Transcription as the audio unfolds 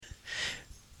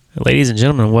Ladies and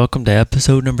gentlemen, welcome to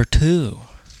episode number 2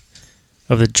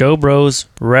 of the Joe Bros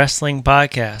Wrestling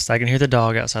Podcast. I can hear the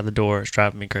dog outside the door. It's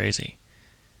driving me crazy.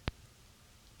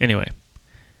 Anyway,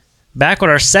 back with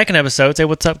our second episode. Say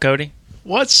what's up, Cody.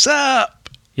 What's up?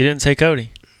 You didn't say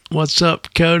Cody. What's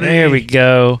up, Cody? There we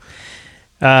go.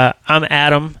 I'm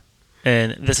Adam,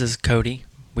 and this is Cody.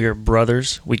 We are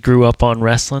brothers. We grew up on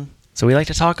wrestling, so we like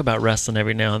to talk about wrestling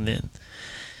every now and then.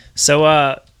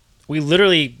 So, we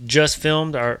literally just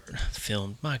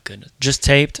just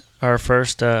taped our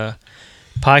first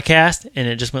podcast, and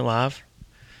it just went live.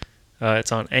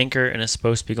 It's on Anchor, and it's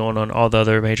supposed to be going on all the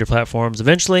other major platforms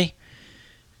eventually.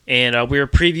 And we were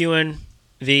previewing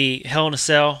the Hell in a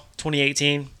Cell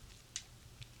 2018,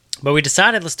 but we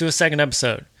decided let's do a second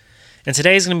episode. And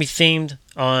today is going to be themed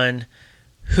on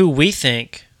who we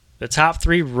think the top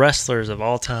 3 wrestlers of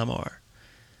all time are.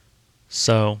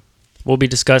 So we'll be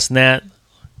discussing that.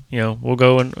 You know, we'll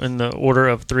go in the order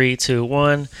of 3, 2,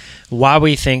 1, why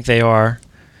we think they are,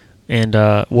 and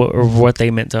what they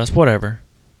meant to us, whatever.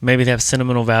 Maybe they have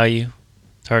sentimental value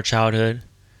to our childhood.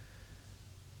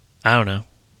 I don't know.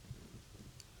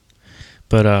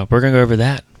 But we're going to go over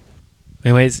that.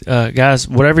 Anyways, guys,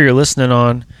 whatever you're listening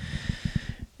on,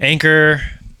 Anchor,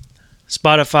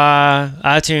 Spotify,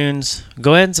 iTunes,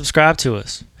 go ahead and subscribe to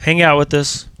us. Hang out with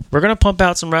us. We're going to pump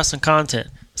out some wrestling content.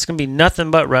 It's going to be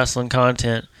nothing but wrestling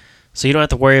content. So you don't have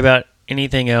to worry about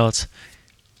anything else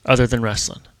other than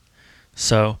wrestling.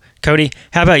 So, Cody,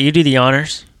 how about you do the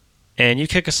honors and you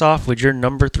kick us off with your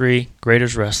number 3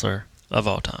 greatest wrestler of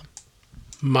all time?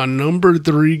 My number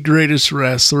 3 greatest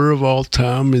wrestler of all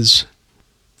time is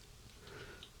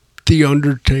The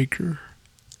Undertaker.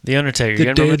 The Undertaker.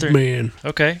 The Dead Man.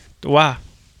 Okay. Why?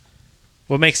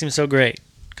 What makes him so great?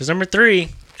 Because number 3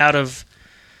 out of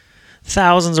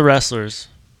thousands of wrestlers,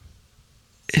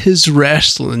 his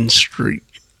wrestling streak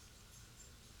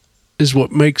is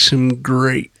what makes him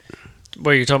great.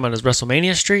 What, you're talking about his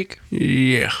WrestleMania streak?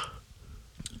 Yeah.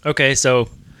 Okay, so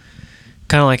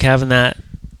kind of like having that,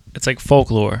 it's like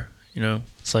folklore, you know?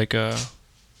 It's like, yeah,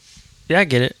 I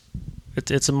get it.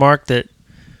 It's a mark that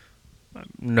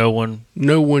no one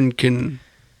can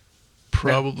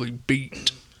probably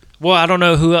beat. Well, I don't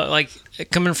know who, like,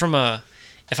 coming from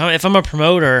if I'm a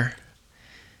promoter,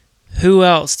 who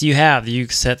else do you have that you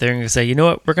can sit there and say, you know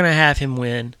what, we're going to have him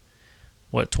win,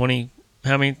 what, 20,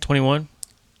 how many, 21?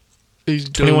 He's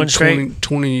 21 straight?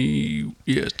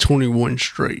 21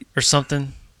 straight. Or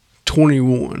something?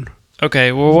 21.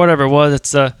 Okay, well, whatever it was,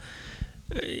 it's,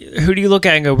 who do you look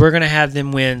at and go, we're going to have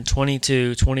them win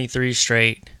 22, 23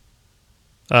 straight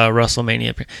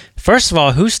WrestleMania? First of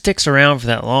all, who sticks around for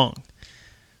that long?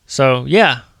 So,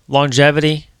 yeah,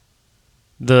 longevity.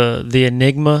 The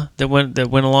enigma that went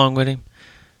along with him.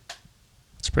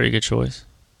 It's a pretty good choice.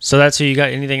 So that's who you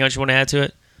got. Anything else you want to add to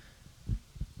it?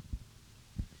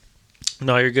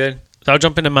 No, you're good. So I'll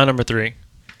jump into my number 3.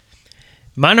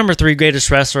 My number 3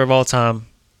 greatest wrestler of all time,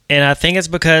 and I think it's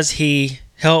because he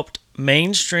helped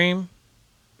mainstream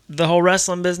the whole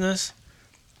wrestling business.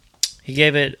 He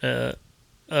gave it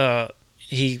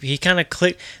he kind of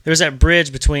clicked. There was that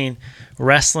bridge between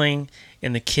wrestling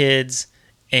and the kids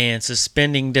and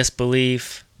suspending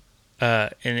disbelief,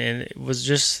 and it was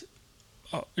just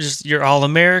your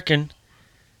all-American.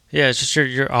 Yeah, it's just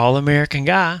your all-American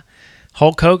guy,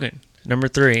 Hulk Hogan, number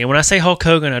 3. And when I say Hulk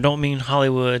Hogan, I don't mean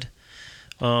Hollywood.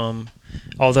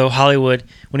 Although Hollywood,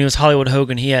 when he was Hollywood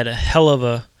Hogan, he had a hell of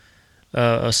a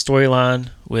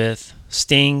storyline with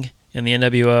Sting and the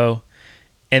NWO.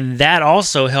 And that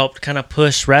also helped kind of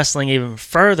push wrestling even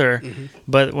further. Mm-hmm.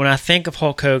 But when I think of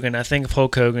Hulk Hogan, I think of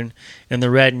Hulk Hogan in the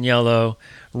red and yellow,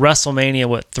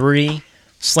 WrestleMania, 3,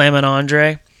 slamming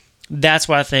Andre. That's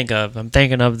what I think of. I'm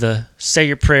thinking of the say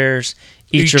your prayers,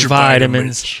 eat your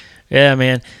vitamins. Yeah,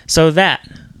 man. So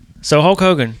Hulk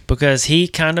Hogan, because he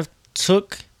kind of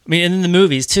took, in the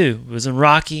movies too. It was in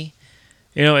Rocky.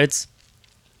 You know, it's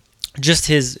just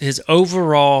his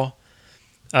overall...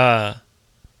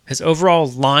 His overall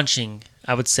launching,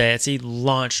 I would say, he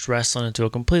launched wrestling into a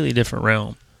completely different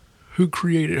realm. Who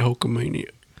created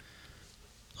Hulkamania?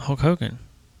 Hulk Hogan.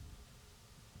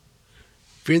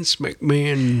 Vince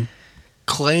McMahon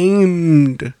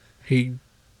claimed he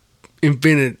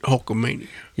invented Hulkamania.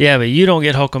 Yeah, but you don't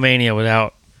get Hulkamania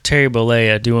without Terry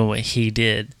Bollea doing what he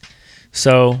did.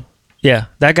 So, yeah,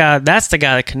 that's the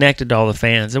guy that connected all the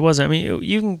fans. It wasn't,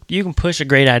 you can push a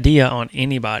great idea on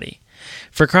anybody.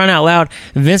 For crying out loud,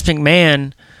 Vince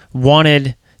McMahon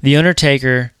wanted The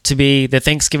Undertaker to be the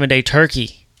Thanksgiving Day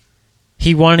turkey.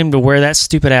 He wanted him to wear that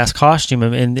stupid-ass costume,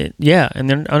 and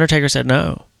then Undertaker said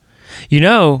no. You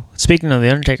know, speaking of The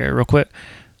Undertaker real quick,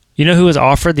 you know who was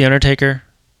offered The Undertaker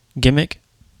gimmick?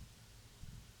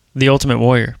 The Ultimate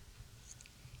Warrior.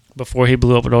 Before he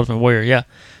blew up with Ultimate Warrior, yeah.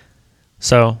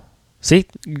 So, see,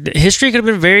 history could have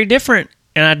been very different.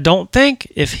 And I don't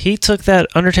think if he took that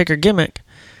Undertaker gimmick,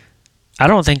 I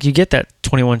don't think you get that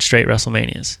 21 straight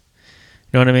WrestleManias.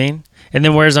 You know what I mean? And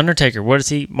then where's Undertaker? Where does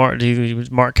he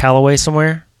Mark Calloway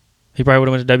somewhere? He probably would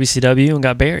have went to WCW and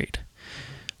got buried.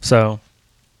 So,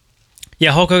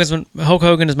 yeah, Hulk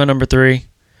Hogan is my number 3.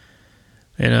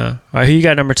 And all right, who you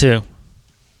got number 2?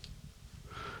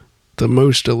 The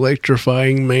most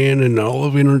electrifying man in all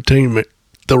of entertainment,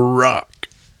 The Rock.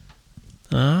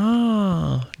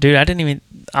 Oh, dude,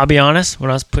 I'll be honest,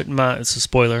 when I was putting it's a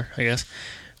spoiler, I guess.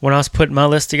 When I was putting my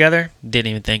list together,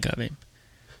 didn't even think of him.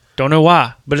 Don't know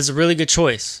why, but it's a really good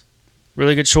choice.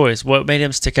 Really good choice. What made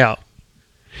him stick out?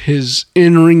 His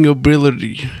in-ring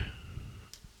ability.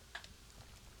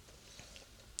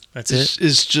 That's it?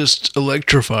 It's just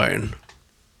electrifying.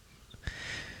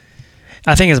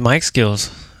 I think his mic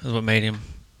skills is what made him.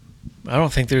 I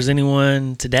don't think there's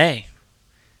anyone today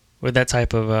with that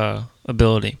type of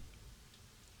ability.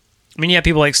 I mean, you have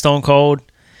people like Stone Cold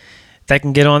that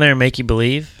can get on there and make you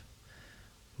believe.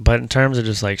 But in terms of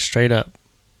just like straight up,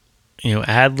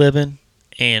 ad-libbing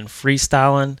and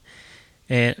freestyling.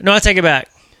 And no, I take it back.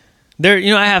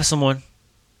 I have someone.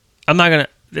 I'm not going to.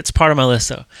 It's part of my list,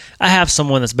 though. I have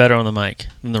someone that's better on the mic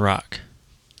than The Rock.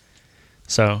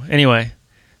 So, anyway.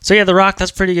 So, yeah, The Rock,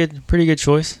 that's pretty good. Pretty good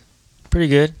choice. Pretty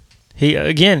good. He,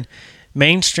 again,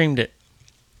 mainstreamed it.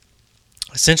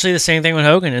 Essentially the same thing with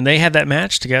Hogan, and they had that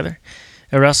match together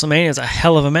at WrestleMania. It was a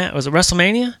hell of a match. Was it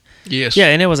WrestleMania? Yes. Yeah,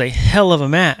 and it was a hell of a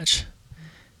match.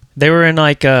 They were in,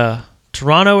 like,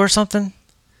 Toronto or something.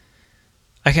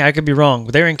 I could be wrong,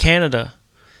 but they were in Canada,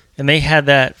 and they had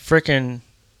that freaking...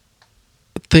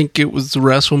 I think it was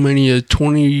WrestleMania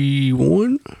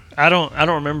 21. I don't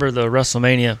remember the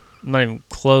WrestleMania. I'm not even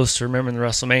close to remembering the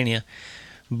WrestleMania,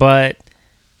 but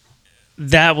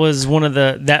that was one of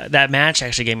that match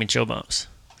actually gave me chill bumps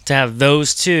to have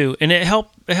those two, and it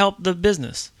helped the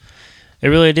business. It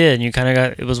really did. And you kind of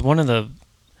got, it was one of the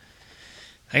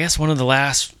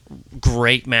last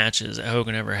great matches that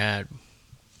Hogan ever had.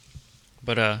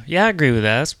 But yeah, I agree with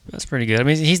that. That's pretty good. I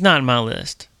mean, he's not in my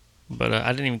list, but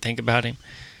I didn't even think about him.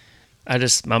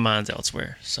 My mind's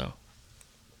elsewhere. So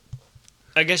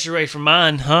I guess you're ready for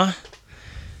mine, huh?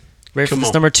 Ready for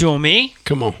this number 2 on me?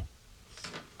 Come on.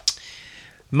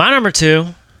 My number 2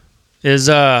 is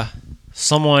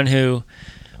someone who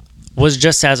was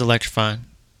just as electrifying.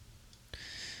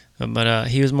 But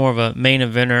he was more of a main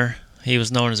eventer. He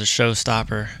was known as a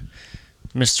showstopper.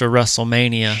 Mr.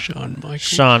 WrestleMania.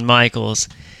 Shawn Michaels.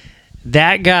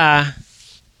 That guy,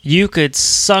 you could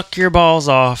suck your balls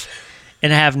off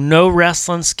and have no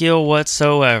wrestling skill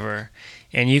whatsoever.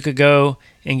 And you could go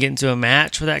and get into a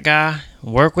match with that guy,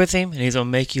 work with him, and he's going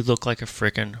to make you look like a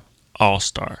freaking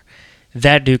all-star.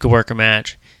 That dude could work a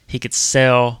match. He could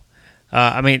sell.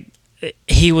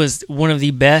 He was one of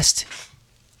the best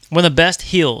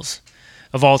heels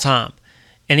of all time.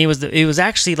 And he was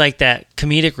actually like that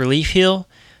comedic relief heel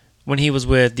when he was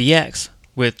with DX,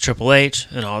 with Triple H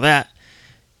and all that.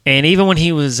 And even when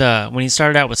he was when he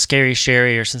started out with Scary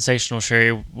Sherry or Sensational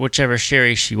Sherry, whichever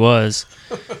Sherry she was,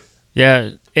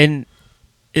 yeah. And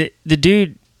the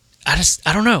dude, I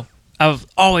don't know. I've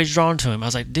always drawn to him. I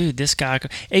was like, dude, this guy,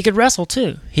 he could wrestle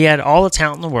too. He had all the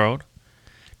talent in the world,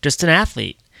 just an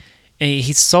athlete. And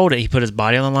he sold it. He put his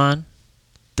body on the line.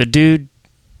 The dude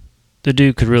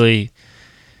could really.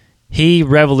 He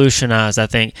revolutionized, I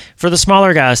think, for the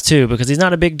smaller guys too, because he's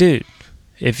not a big dude.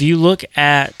 If you look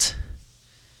at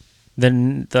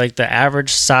the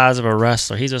average size of a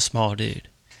wrestler, he's a small dude.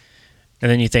 And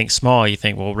then you think small, you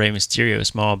think, well, Rey Mysterio is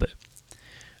small, but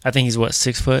I think he's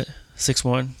 6 foot,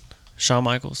 6'1", Shawn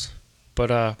Michaels.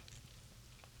 But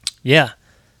yeah,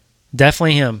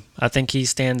 definitely him. I think he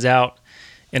stands out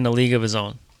in the league of his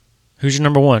own. Who's your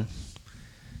number 1?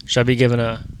 Should I be giving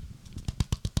a?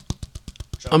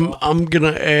 I'm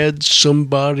gonna add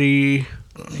somebody.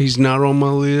 He's not on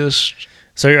my list.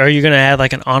 So are you gonna add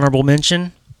like an honorable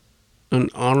mention? An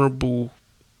honorable,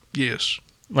 yes.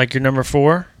 Like your number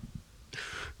 4?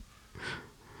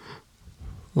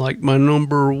 Like my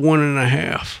number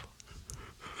 1.5.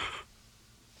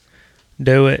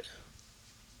 Do it.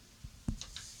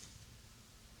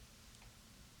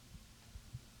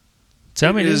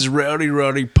 Tell me. It is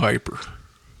Rowdy Piper.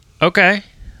 Okay.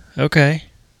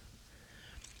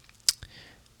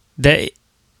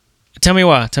 Tell me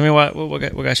why. Tell me why. What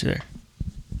got you there?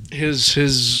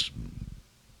 His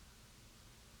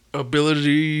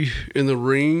ability in the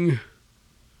ring,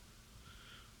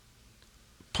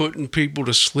 putting people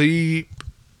to sleep,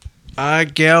 eye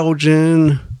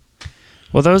gouging,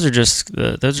 Well, those are just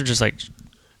like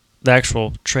the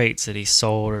actual traits that he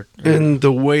sold, or And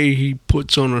the way he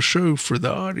puts on a show for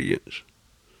the audience.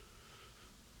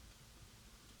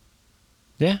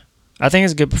 yeah, I think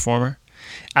he's a good performer.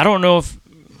 I don't know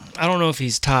if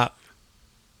he's top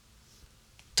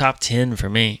 10 for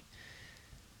me.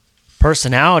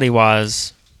 Personality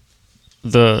wise,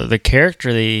 the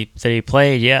character that he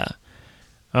played, yeah.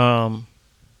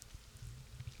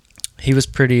 He was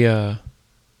pretty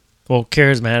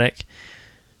charismatic.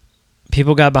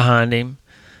 People got behind him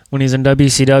when he was in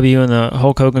WCW in the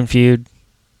Hulk Hogan feud.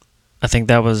 I think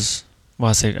that was,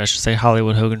 I should say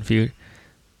Hollywood Hogan feud.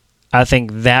 I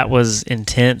think that was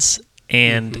intense,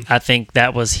 and I think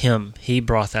that was him. He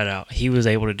brought that out. He was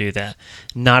able to do that.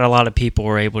 Not a lot of people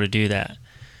were able to do that.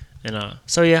 And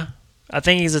so yeah, I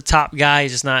think he's a top guy.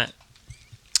 He's just not.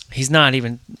 He's not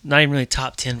even really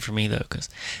top 10 for me though.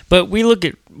 But we look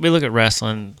at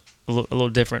wrestling a little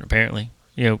different apparently.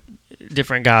 You know,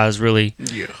 different guys really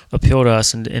appeal to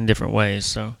us in different ways.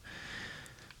 So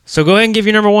go ahead and give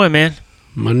your number one, man.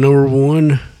 My number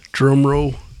one, drum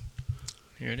roll.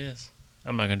 Here it is.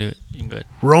 I'm not gonna do it. You can go ahead.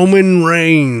 Roman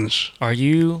Reigns. Are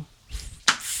you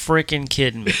freaking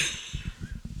kidding me?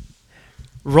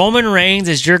 Roman Reigns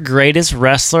is your greatest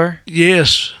wrestler?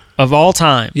 Yes. Of all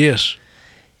time? Yes.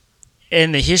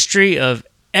 In the history of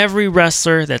every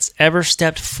wrestler that's ever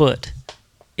stepped foot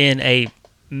in a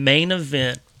main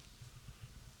event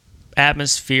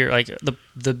atmosphere, like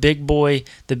the big boy,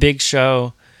 the big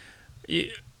show.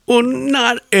 Well,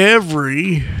 not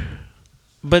every.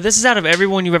 But this is out of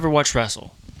everyone you've ever watched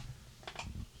wrestle.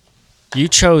 You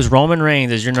chose Roman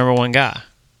Reigns as your number one guy.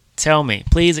 Tell me.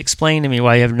 Please explain to me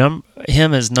why you have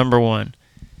him as number one.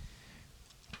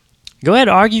 Go ahead,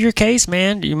 argue your case,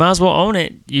 man. You might as well own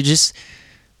it. You just...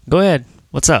 Go ahead.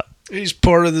 What's up? He's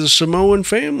part of the Samoan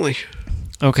family.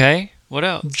 Okay. What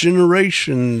else?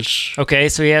 Generations. Okay,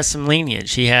 so he has some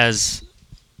lineage. He has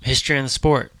history in the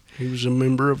sport. He was a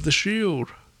member of the Shield.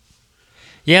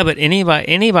 Yeah, but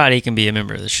anybody can be a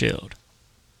member of the Shield.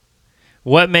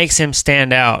 What makes him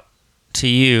stand out to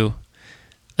you,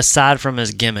 aside from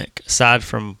his gimmick, aside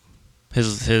from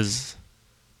his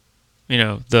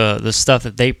the stuff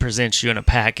that they present you in a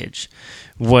package?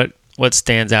 What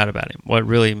stands out about him? What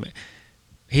really do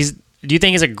you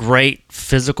think he's a great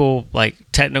physical, like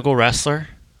technical wrestler?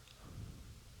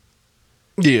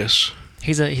 Yes.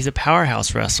 He's a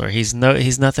powerhouse wrestler. He's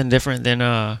nothing different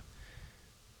than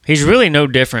he's really no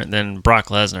different than Brock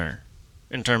Lesnar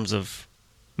in terms of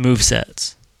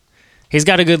movesets. He's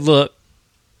got a good look.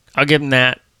 I'll give him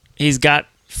that. He's got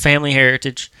family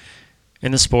heritage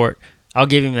in the sport. I'll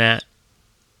give him that.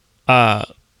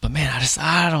 But man,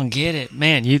 I don't get it.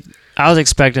 Man, I was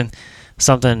expecting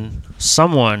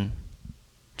someone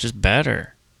just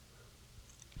better.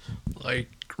 Like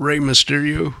Rey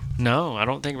Mysterio? No, I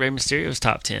don't think Rey Mysterio is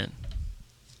top 10.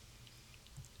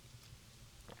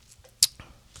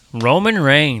 Roman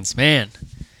Reigns, man.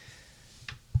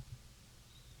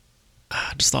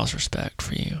 I just lost respect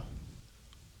for you.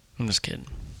 I'm just kidding.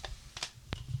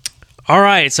 All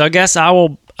right, so I guess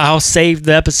I'll save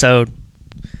the episode.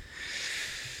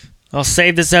 I'll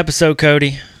save this episode,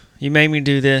 Cody. You made me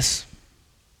do this.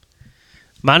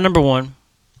 My number one,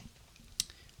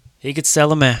 he could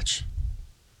sell a match.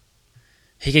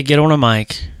 He could get on a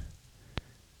mic.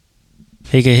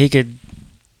 He could,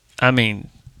 I mean,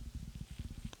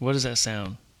 what does that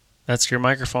sound? That's your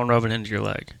microphone rubbing into your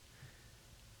leg.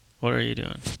 What are you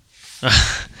doing?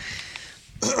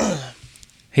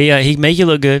 He make you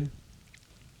look good.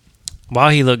 Wow,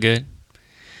 he looked good.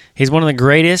 He's one of the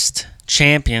greatest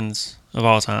champions of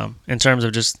all time in terms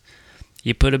of just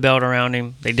you put a belt around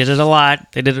him. They did it a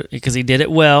lot. They did it because he did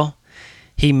it well.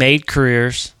 He made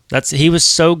careers. He was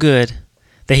so good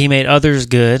that he made others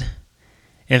good.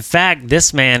 In fact,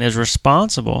 this man is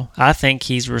responsible. I think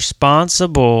he's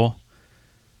responsible.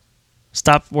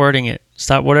 Stop wording it.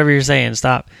 Stop whatever you're saying.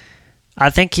 Stop. I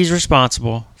think he's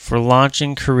responsible for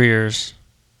launching careers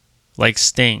like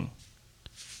Sting.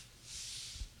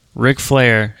 Ric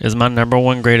Flair is my number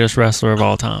one greatest wrestler of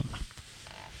all time.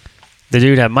 The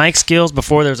dude had mic skills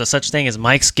before there was a such thing as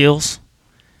mic skills.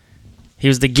 He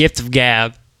was the gift of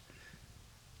gab.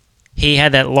 He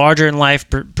had that larger-than-life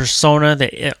persona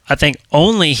that I think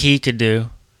only he could do.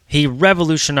 He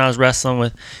revolutionized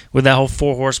wrestling with that whole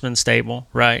Four Horsemen stable,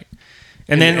 right?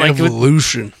 And then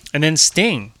evolution. And then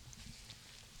Sting.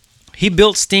 He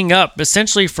built Sting up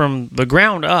essentially from the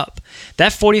ground up.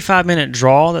 That 45-minute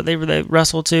draw that they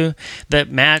wrestled to, that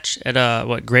match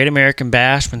at Great American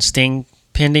Bash when Sting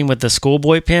pinned him with the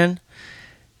schoolboy pin,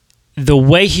 the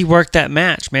way he worked that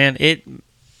match, man,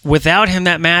 without him,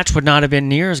 that match would not have been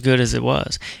near as good as it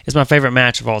was. It's my favorite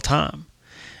match of all time.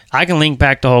 I can link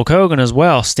back to Hulk Hogan as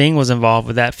well. Sting was involved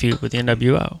with that feud with the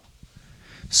NWO.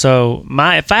 So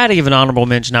if I had to give an honorable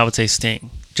mention, I would say Sting,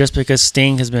 just because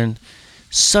Sting has been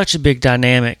such a big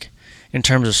dynamic in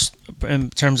terms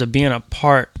of being a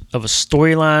part of a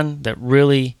storyline that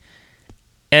really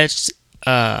etched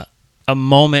a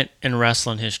moment in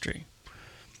wrestling history.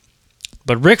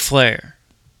 But Ric Flair,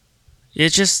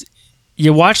 it's just,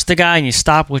 you watch the guy and you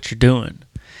stop what you're doing.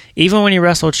 Even when he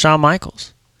wrestled Shawn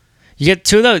Michaels, you get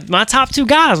two of those, my top two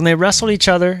guys, when they wrestled each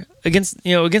other against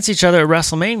each other at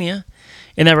WrestleMania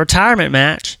in that retirement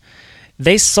match,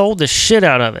 they sold the shit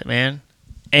out of it, man.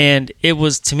 And it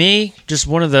was, to me, just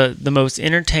one of the most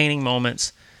entertaining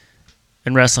moments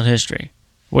in wrestling history.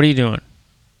 What are you doing?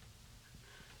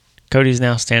 Cody's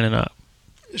now standing up.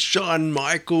 Shawn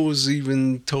Michaels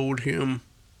even told him,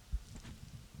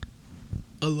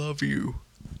 "I love you."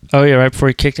 Oh yeah, right before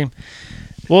he kicked him.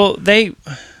 Well, they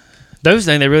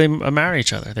really admire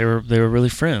each other. They were really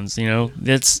friends.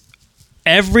 It's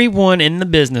everyone in the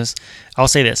business. I'll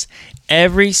say this: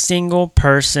 every single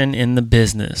person in the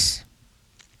business,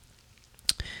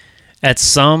 at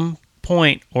some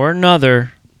point or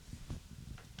another,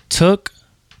 took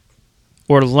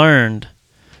or learned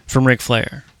from Ric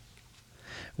Flair.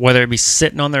 Whether it be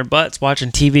sitting on their butts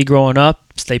watching TV growing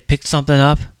up, they picked something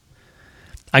up.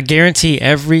 I guarantee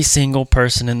every single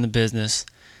person in the business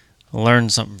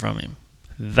learned something from him.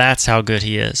 That's how good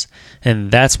he is. And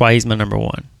that's why he's my number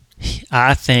one.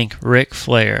 I think Ric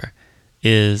Flair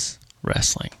is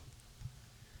wrestling.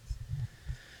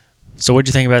 So what'd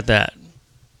you think about that?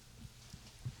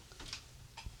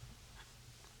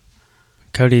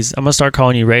 Cody's, I'm going to start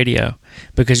calling you Radio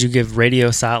because you give radio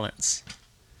silence.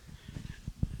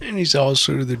 And he's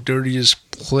also the dirtiest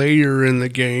player in the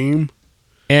game.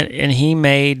 And he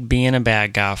made being a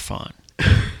bad guy fun.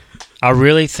 I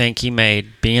really think he made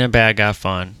being a bad guy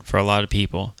fun for a lot of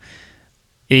people.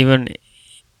 Even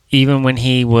when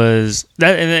he was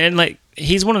that, and like,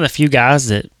 he's one of the few guys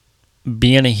that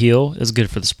being a heel is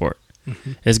good for the sport.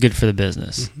 Mm-hmm. Is good for the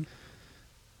business. Mm-hmm.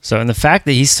 So, and the fact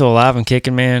that he's still alive and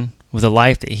kicking, man, with the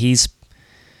life that he's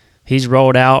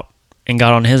rolled out and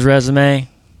got on his resume,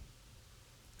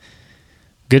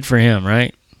 good for him,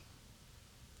 right?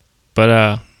 But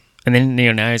and then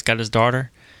now he's got his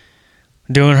daughter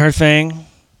doing her thing,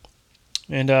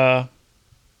 and I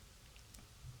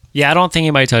don't think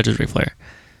anybody touches Ric Flair.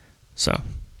 So,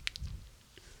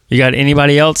 you got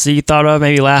anybody else that you thought of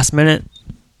maybe last minute?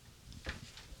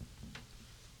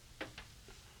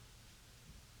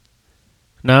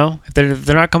 No, if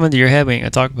they're not coming to your head, we ain't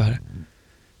gonna talk about it.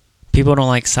 People don't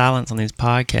like silence on these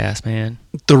podcasts, man.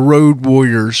 The Road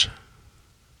Warriors.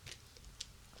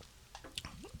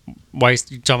 Why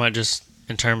you talking about just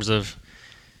in terms of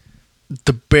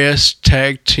the best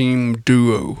tag team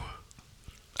duo?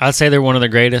 I'd say they're one of the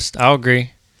greatest. I'll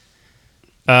agree.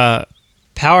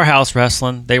 Powerhouse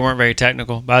Wrestling, they weren't very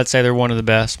technical, but I'd say they're one of the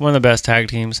best tag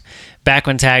teams. Back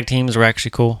when tag teams were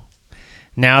actually cool.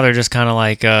 Now they're just kind of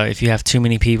like if you have too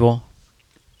many people,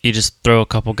 you just throw a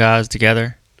couple guys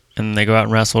together and they go out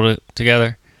and wrestle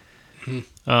together.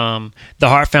 Mm-hmm. The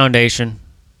Hart Foundation,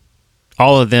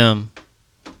 all of them.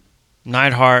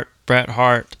 Neidhart, Bret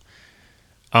Hart,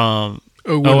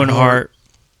 Owen Hart,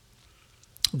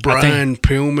 Brian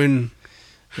Pillman.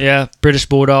 Yeah, British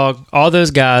Bulldog. All those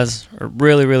guys are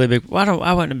really, really big. I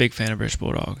wasn't a big fan of British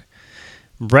Bulldog.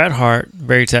 Bret Hart,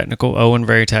 very technical. Owen,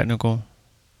 very technical.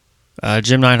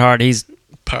 Jim Neidhart, he's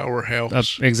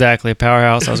powerhouse. Exactly, a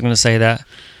powerhouse. I was going to say that.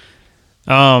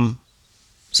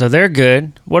 So they're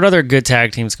good. What other good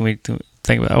tag teams can we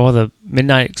think about? Oh, the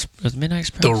Midnight Express.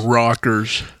 The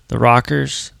Rockers. The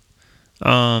Rockers.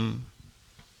 Man,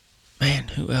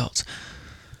 who else?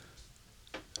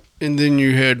 And then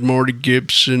you had Marty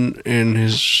Gibson and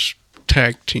his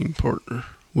tag team partner,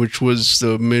 which was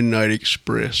the Midnight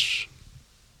Express.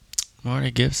 Marty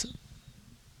Gibson.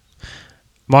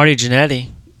 Marty Jannetty.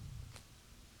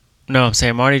 No, I'm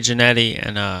saying Marty Jannetty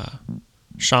and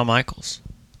Shawn Michaels.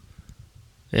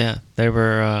 Yeah, they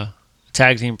were a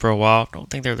tag team for a while. I don't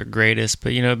think they're the greatest,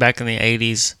 but back in the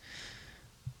 80s,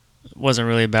 it wasn't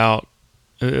really about.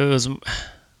 It was.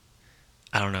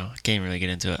 I don't know. I can't really get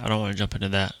into it. I don't want to jump into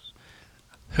that.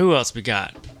 Who else we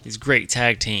got? These great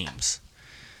tag teams.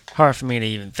 Hard for me to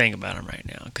even think about them right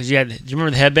now. Because do you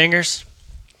remember the Headbangers?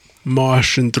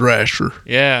 Mosh and Thrasher.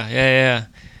 Yeah.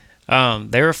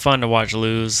 They were fun to watch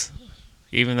lose,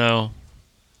 even though.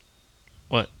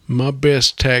 What? My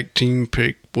best tag team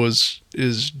pick is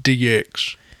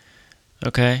DX.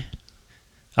 Okay.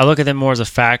 I look at them more as a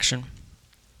faction.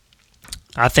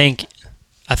 I think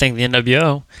I think the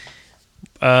NWO,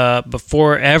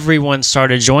 before everyone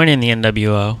started joining the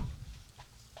NWO,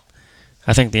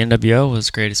 I think the NWO was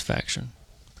the greatest faction.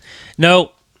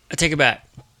 No, I take it back.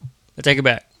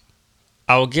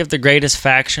 I will give the greatest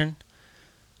faction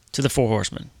to the Four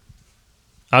Horsemen.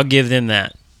 I'll give them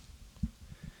that.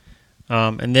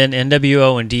 And then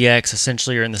NWO and DX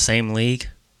essentially are in the same league.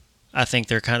 I think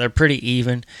they're pretty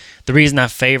even. The reason I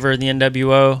favor the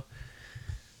NWO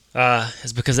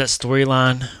is because that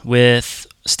storyline with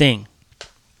Sting.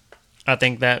 I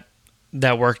think that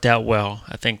worked out well.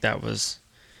 I think that was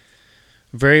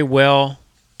very well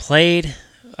played.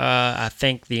 I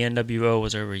think the NWO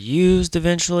was overused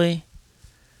eventually.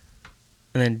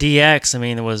 And then DX, I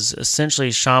mean, it was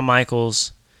essentially Shawn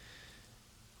Michaels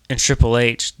and Triple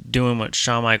H doing what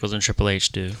Shawn Michaels and Triple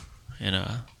H do. And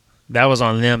that was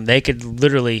on them. They could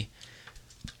literally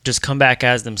just come back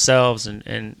as themselves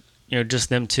and just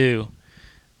them two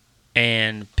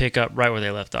and pick up right where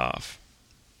they left off.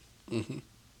 Mm-hmm.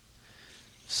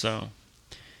 So,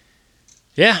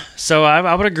 yeah. So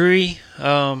I would agree.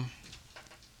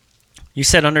 You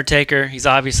said Undertaker. He's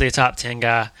obviously a top 10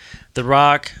 guy. The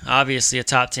Rock, obviously a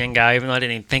top 10 guy, even though I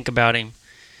didn't even think about him.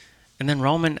 And then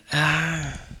Roman,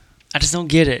 I just don't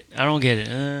get it. I don't get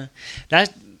it.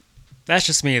 That's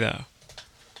just me, though.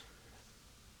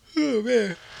 Oh,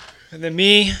 man. And then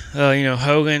me,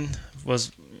 Hogan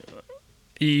was...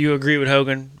 You agree with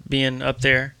Hogan being up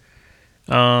there.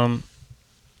 Who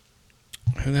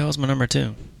the hell is my number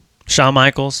 2? Shawn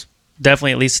Michaels.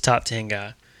 Definitely at least a top 10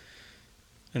 guy.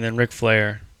 And then Ric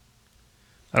Flair.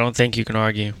 I don't think you can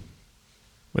argue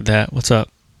with that. What's up?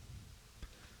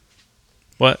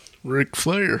 What? Ric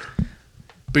Flair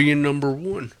being number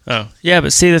 1. Oh, yeah,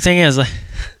 but see, the thing is, like,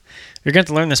 you're going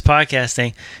to learn this podcast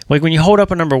thing. Like, when you hold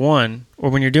up a number 1, or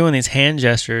when you're doing these hand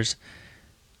gestures,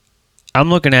 I'm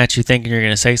looking at you thinking you're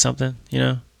going to say something,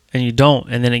 and you don't,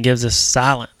 and then it gives us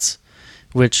silence,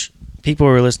 which people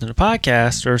who are listening to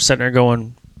podcasts are sitting there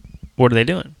going, what are they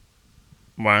doing?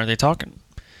 Why aren't they talking?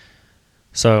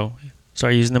 So,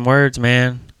 start using them words,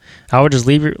 man. I would just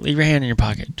leave your hand in your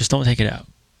pocket. Just don't take it out.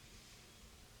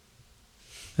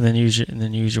 And then use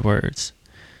your words.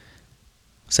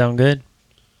 Sound good?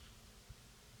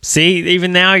 See,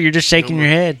 even now you're just shaking your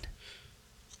head.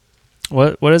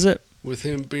 What is it? With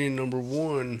him being number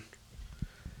 1,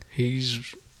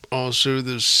 he's also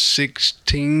the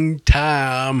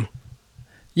 16-time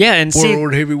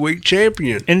World Heavyweight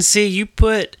Champion. And see, you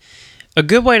put a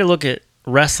good way to look at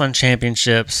wrestling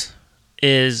championships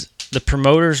is the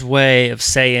promoter's way of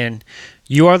saying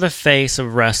you are the face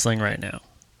of wrestling right now.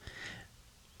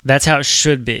 That's how it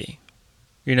should be,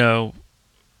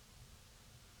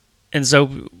 And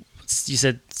so you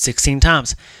said 16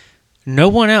 times. No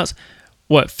one else.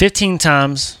 15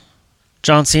 times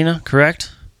John Cena,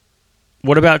 correct?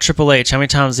 What about Triple H? How many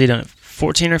times has he done it?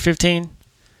 14 or 15?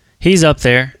 He's up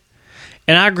there.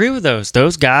 And I agree with those.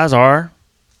 Those guys are,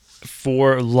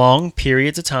 for long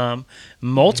periods of time,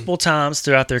 multiple times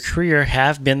throughout their career,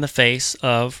 have been the face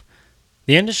of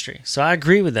the industry. So I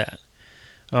agree with that.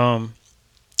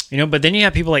 But then you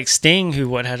have people like Sting,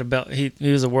 who had a belt. He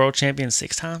was a world champion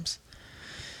 6 times.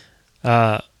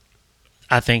 I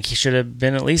think he should have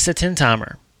been at least a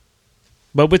 10-timer.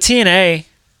 But with TNA,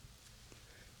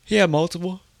 he had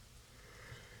multiple.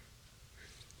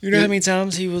 You know how many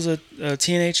times he was a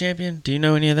TNA champion? Do you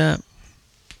know any of that?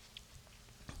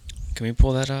 Can we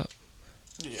pull that up?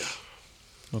 Yeah.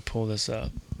 We'll pull this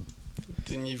up.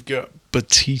 Then you've got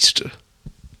Batista.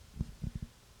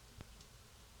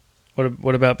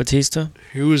 What about Batista?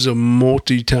 He was a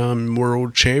multi-time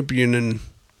world champion, and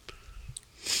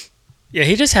yeah,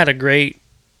 he just had a great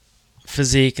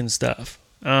physique and stuff.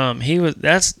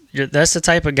 That's the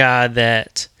type of guy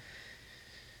that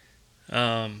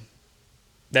that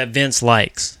Vince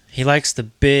likes. He likes the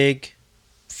big,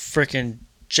 freaking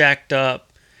jacked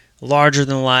up, larger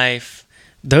than life.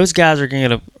 Those guys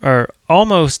are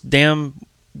almost damn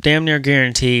near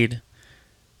guaranteed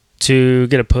to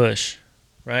get a push,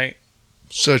 right?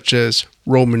 Such as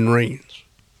Roman Reigns.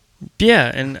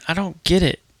 Yeah, and I don't get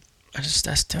it. I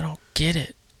still don't get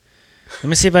it. Let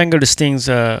me see if I can go to Sting's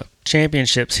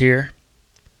championships here.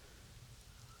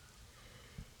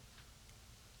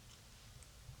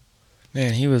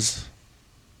 Man, he's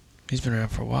been around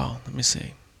for a while. Let me see.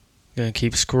 I'm gonna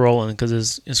keep scrolling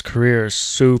because his career is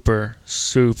super,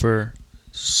 super,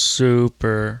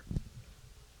 super,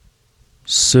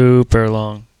 super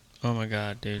long. Oh my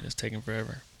god, dude, it's taking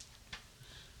forever.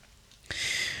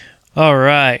 All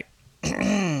right.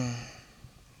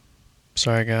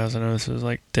 Sorry, guys. I know this is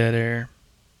like dead air.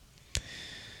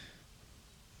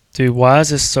 Dude, why is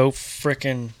this so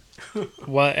freaking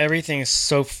Why everything is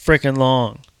so freaking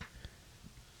long?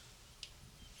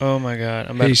 Oh my god!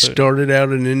 He started out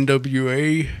in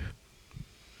NWA,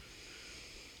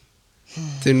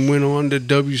 then went on to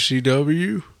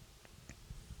WCW.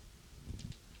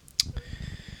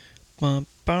 Bum,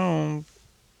 bum.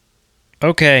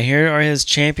 Okay, here are his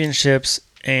championships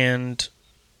and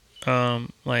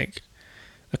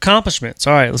accomplishments.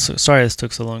 All right, sorry this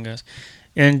took so long, guys.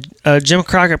 And Jim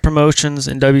Crockett Promotions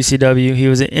in WCW, he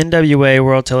was an NWA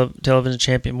World Television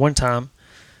Champion one time.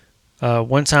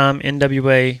 One-time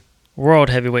NWA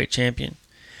World Heavyweight Champion.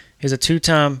 He was a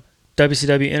two-time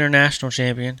WCW International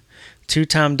Champion,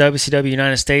 two-time WCW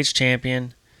United States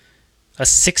Champion, a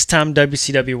six-time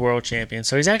WCW World Champion.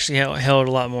 So he's actually held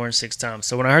a lot more than 6 times.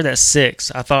 So when I heard that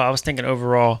 6, I was thinking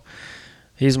overall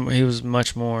he was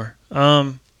much more.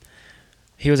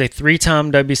 He was a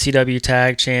 3-time WCW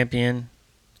Tag Champion.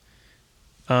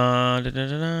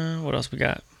 What else we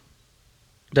got?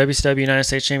 WCW United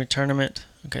States Champion Tournament.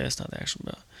 Okay, that's not the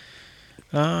actual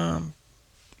belt.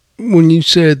 When you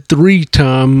said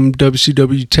 3-time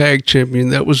WCW Tag Champion,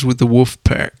 that was with the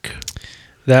Wolfpack.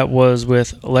 That was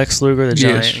with Lex Luger, the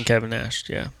Giant, Yes. and Kevin Nash.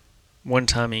 Yeah, 1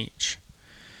 time each.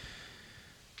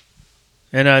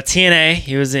 And TNA,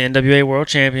 he was the NWA World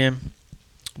Champion.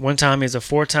 One time he was a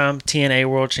 4-time TNA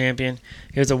World Champion.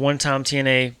 He was a 1-time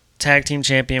TNA Tag Team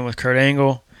Champion with Kurt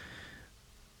Angle.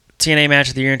 TNA Match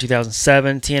of the Year in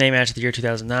 2007. TNA Match of the Year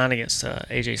 2009 against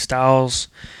AJ Styles.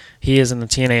 He is in the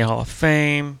TNA Hall of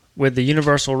Fame. With the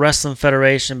Universal Wrestling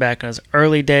Federation back in his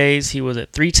early days, he was a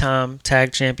 3-time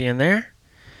Tag Champion there.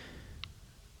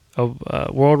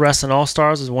 World Wrestling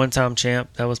All-Stars was 1-time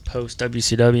champ. That was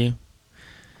post-WCW.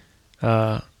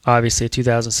 Obviously, a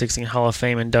 2016 Hall of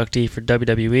Fame inductee for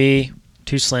WWE.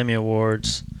 2 Slammy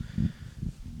Awards.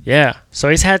 Yeah, so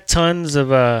he's had tons of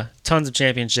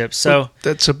championships. So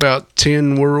that's about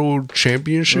 10 world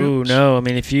championships. Ooh, no. I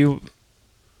mean, if you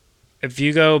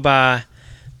go by,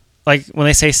 like when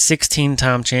they say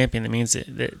 16-time champion, that means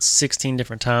that 16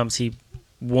 different times he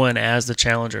won as the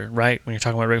challenger, right? When you're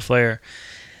talking about Ric Flair,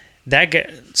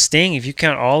 Sting, if you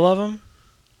count all of them.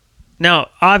 Now,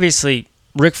 obviously,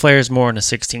 Ric Flair is more than a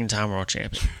 16-time world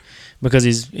champion because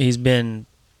he's been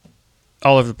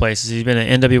all over the places. He's been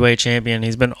an NWA champion.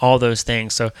 He's been all those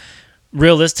things. So,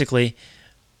 realistically,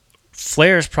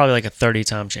 Flair is probably like a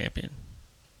 30-time champion.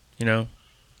 You know?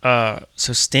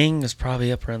 So, Sting is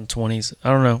probably up around the 20s. I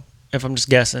don't know if I'm just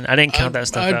guessing. I didn't count that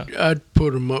stuff out. I'd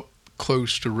put him up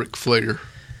close to Ric Flair.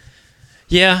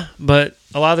 Yeah, but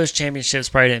a lot of those championships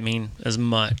probably didn't mean as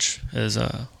much as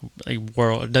a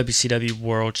WCW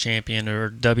World Champion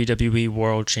or WWE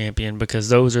World Champion because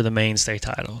those are the mainstay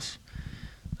titles.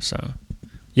 So,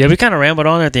 yeah, we kind of rambled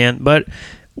on at the end, but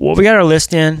we got our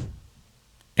list in,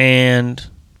 and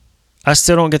I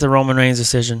still don't get the Roman Reigns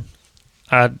decision.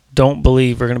 I don't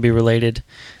believe we're going to be related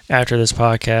after this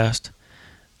podcast.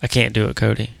 I can't do it,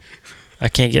 Cody. I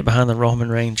can't get behind the Roman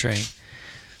Reigns train.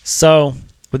 So,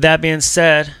 with that being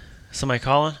said, somebody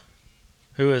calling?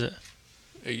 Who is it?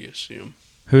 ASM.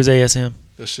 Who's ASM?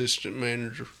 Assistant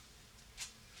manager.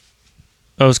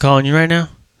 Oh, it's calling you right now?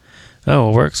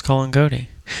 Oh, Work's calling Cody.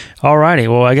 Alrighty,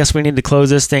 well, I guess we need to close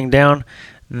this thing down.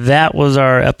 That was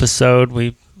our episode.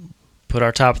 We put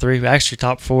our top 3, actually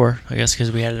top 4, I guess,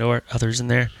 because we had others in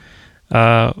there. You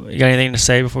got anything to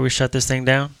say before we shut this thing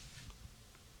down?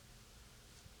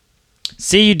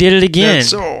 See, you did it again.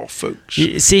 That's all, folks.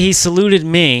 See, he saluted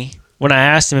me when I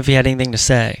asked him if he had anything to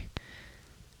say.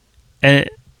 And,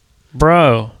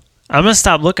 bro, I'm going to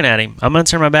stop looking at him. I'm going to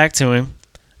turn my back to him,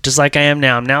 just like I am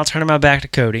now. I'm now turning my back to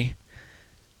Cody.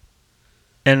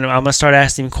 And I'm going to start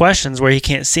asking him questions where he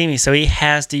can't see me, so he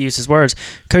has to use his words.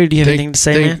 Cody, do you have anything to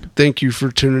say, man? Thank you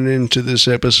for tuning in to this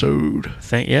episode.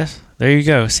 Yes, there you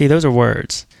go. See, those are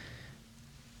words.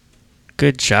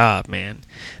 Good job, man.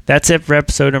 That's it for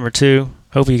episode number 2.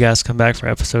 Hope you guys come back for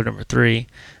episode number 3.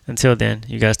 Until then,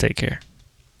 you guys take care.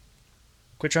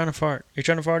 Quit trying to fart. You're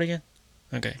trying to fart again?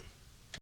 Okay.